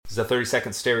This is a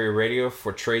 30-second stereo radio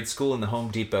for trade school in the Home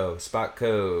Depot. Spot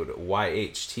code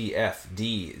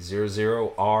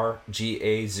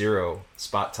YHTFD00RGA0.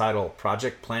 Spot title,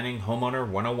 Project Planning Homeowner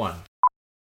 101.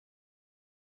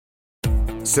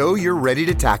 So you're ready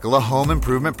to tackle a home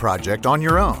improvement project on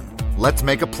your own. Let's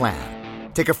make a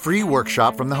plan. Take a free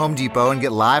workshop from the Home Depot and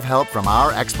get live help from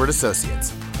our expert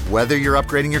associates. Whether you're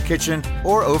upgrading your kitchen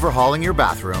or overhauling your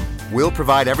bathroom, we'll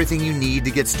provide everything you need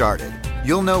to get started.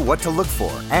 You'll know what to look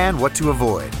for and what to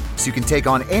avoid, so you can take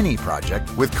on any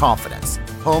project with confidence.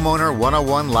 Homeowner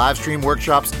 101 live stream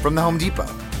workshops from the Home Depot.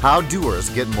 How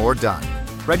doers get more done.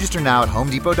 Register now at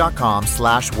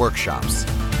homedepot.com/workshops.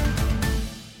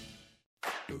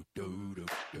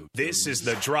 This is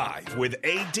The Drive with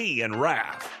AD and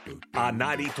Raph on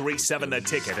 93.7 The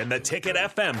Ticket and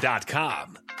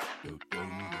theticketfm.com.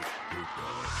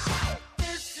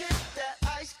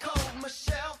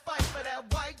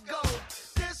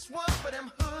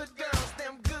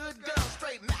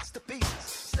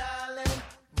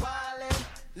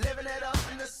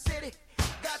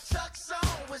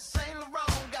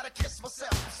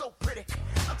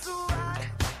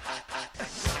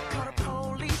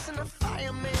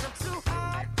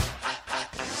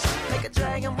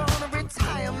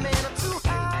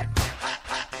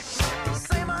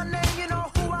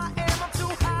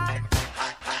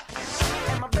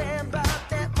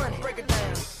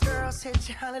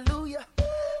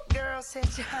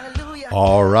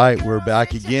 All right, we're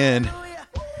back again.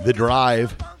 The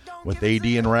Drive with AD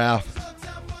and Raph.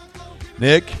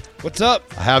 Nick, what's up?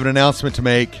 I have an announcement to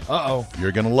make. Uh-oh.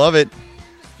 You're going to love it.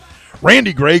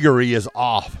 Randy Gregory is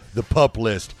off the PUP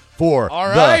list for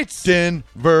the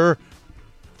Denver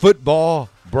Football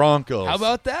Broncos. How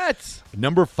about that?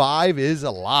 Number 5 is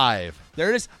alive. There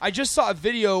it is. I just saw a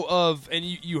video of, and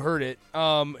you heard it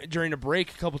during a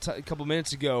break a couple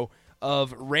minutes ago,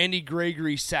 of Randy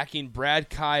Gregory sacking Brad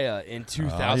Kaya in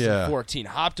 2014.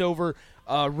 Hopped over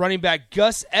running back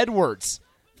Gus Edwards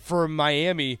from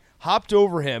Miami, hopped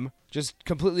over him, just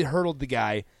completely hurdled the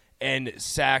guy, and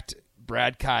sacked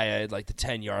Brad Kaya at like the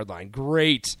 10-yard line.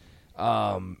 Great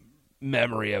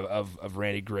memory of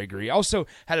Randy Gregory. Also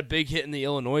had a big hit in the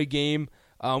Illinois game.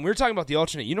 We were talking about the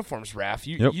alternate uniforms, Raph.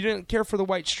 You didn't care for the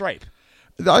white stripe.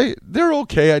 They're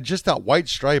okay. I just that white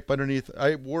stripe underneath.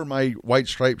 I wore my white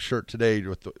stripe shirt today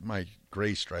with my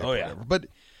gray stripe. Oh, yeah. Whatever. But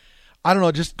I don't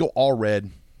know. Just go all red.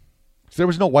 There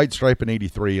was no white stripe in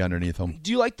 83 underneath them.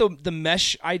 Do you like the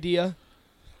mesh idea?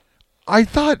 I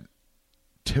thought,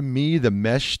 to me, the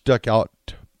mesh stuck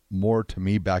out more to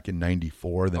me back in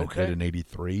 94 than it did in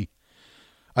 83.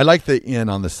 I like the in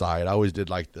on the side. I always did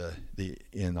like the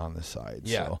in on the side.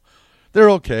 Yeah. So they're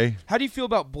okay. How do you feel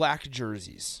about black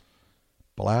jerseys?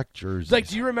 Black jerseys. Like,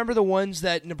 do you remember the ones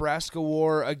that Nebraska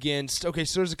wore against? Okay,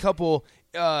 so there's a couple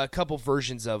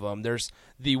versions of them. There's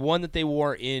the one that they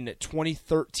wore in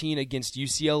 2013 against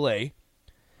UCLA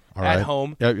at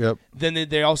home. Yep. Then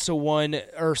they also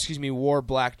wore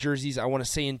black jerseys, I want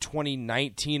to say, in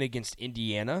 2019 against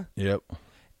Indiana. Yep.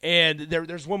 And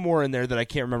there's one more in there that I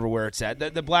can't remember where it's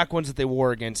at. The black ones that they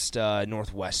wore against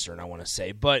Northwestern, I want to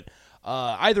say. But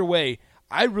either way,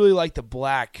 I really like the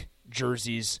black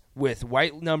jerseys with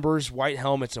white numbers, white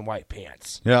helmets, and white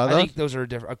pants. Yeah, I think those are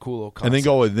a cool little concept.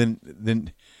 And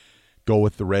then go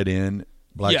with the red in,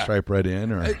 black stripe red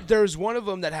in. Or there's one of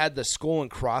them that had the skull and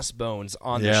crossbones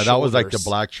on the shoulders. Yeah, that was like the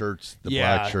black shirts,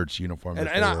 uniform. And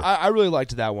I really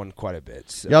liked that one quite a bit.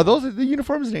 So. Yeah, those are the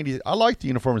uniforms in 80. I liked the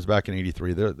uniforms back in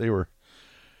 83. They were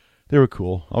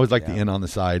cool. I always liked the in on the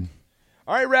side.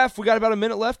 All right, Raph, we got about a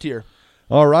minute left here.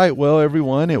 All right, well,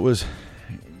 everyone, it was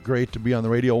great to be on the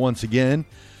radio once again.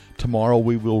 Tomorrow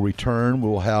we will return. We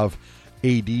will have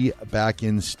AD back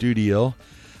in studio.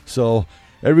 So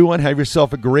everyone, have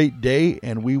yourself a great day,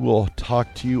 and we will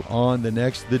talk to you on the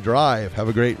next The Drive. Have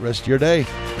a great rest of your day.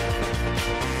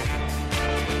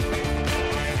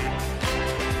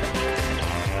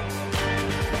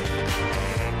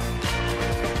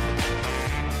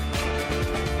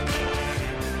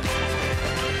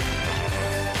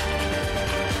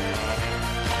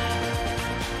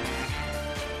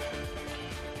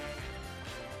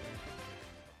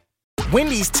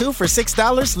 Wendy's 2 for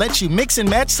 $6 lets you mix and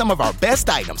match some of our best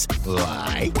items,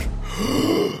 like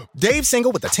Dave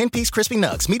Single with a 10-piece crispy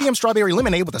nugs, medium strawberry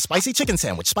lemonade with a spicy chicken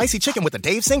sandwich, spicy chicken with a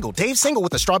Dave Single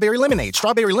with a strawberry lemonade,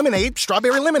 strawberry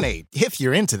lemonade, if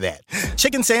you're into that.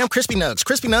 Chicken Sam, crispy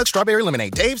nugs, strawberry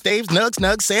lemonade, Dave's,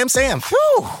 nugs, Sam.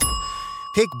 Phew!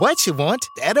 Pick what you want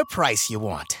at a price you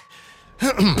want.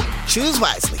 Choose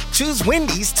wisely. Choose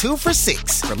Wendy's 2 for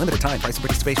 $6. For a limited time, price and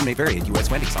participation may vary at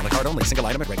U.S. Wendy's. On the card only. Single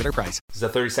item at regular price. This is a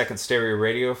 30-second stereo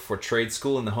radio for Trade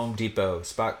School in the Home Depot.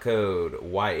 Spot code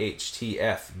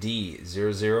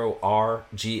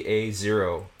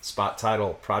YHTFD00RGA0. Spot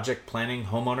title, Project Planning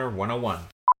Homeowner 101.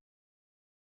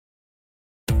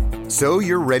 So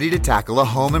you're ready to tackle a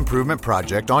home improvement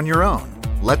project on your own.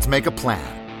 Let's make a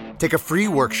plan. Take a free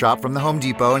workshop from the Home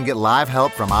Depot and get live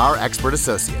help from our expert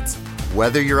associates.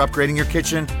 Whether you're upgrading your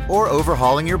kitchen or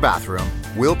overhauling your bathroom,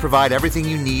 we'll provide everything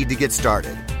you need to get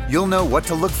started. You'll know what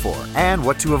to look for and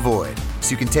what to avoid,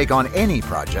 so you can take on any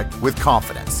project with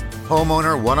confidence.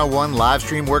 Homeowner 101 live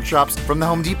stream workshops from the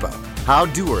Home Depot. How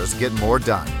doers get more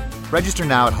done. Register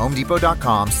now at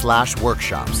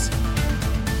homedepot.com/workshops.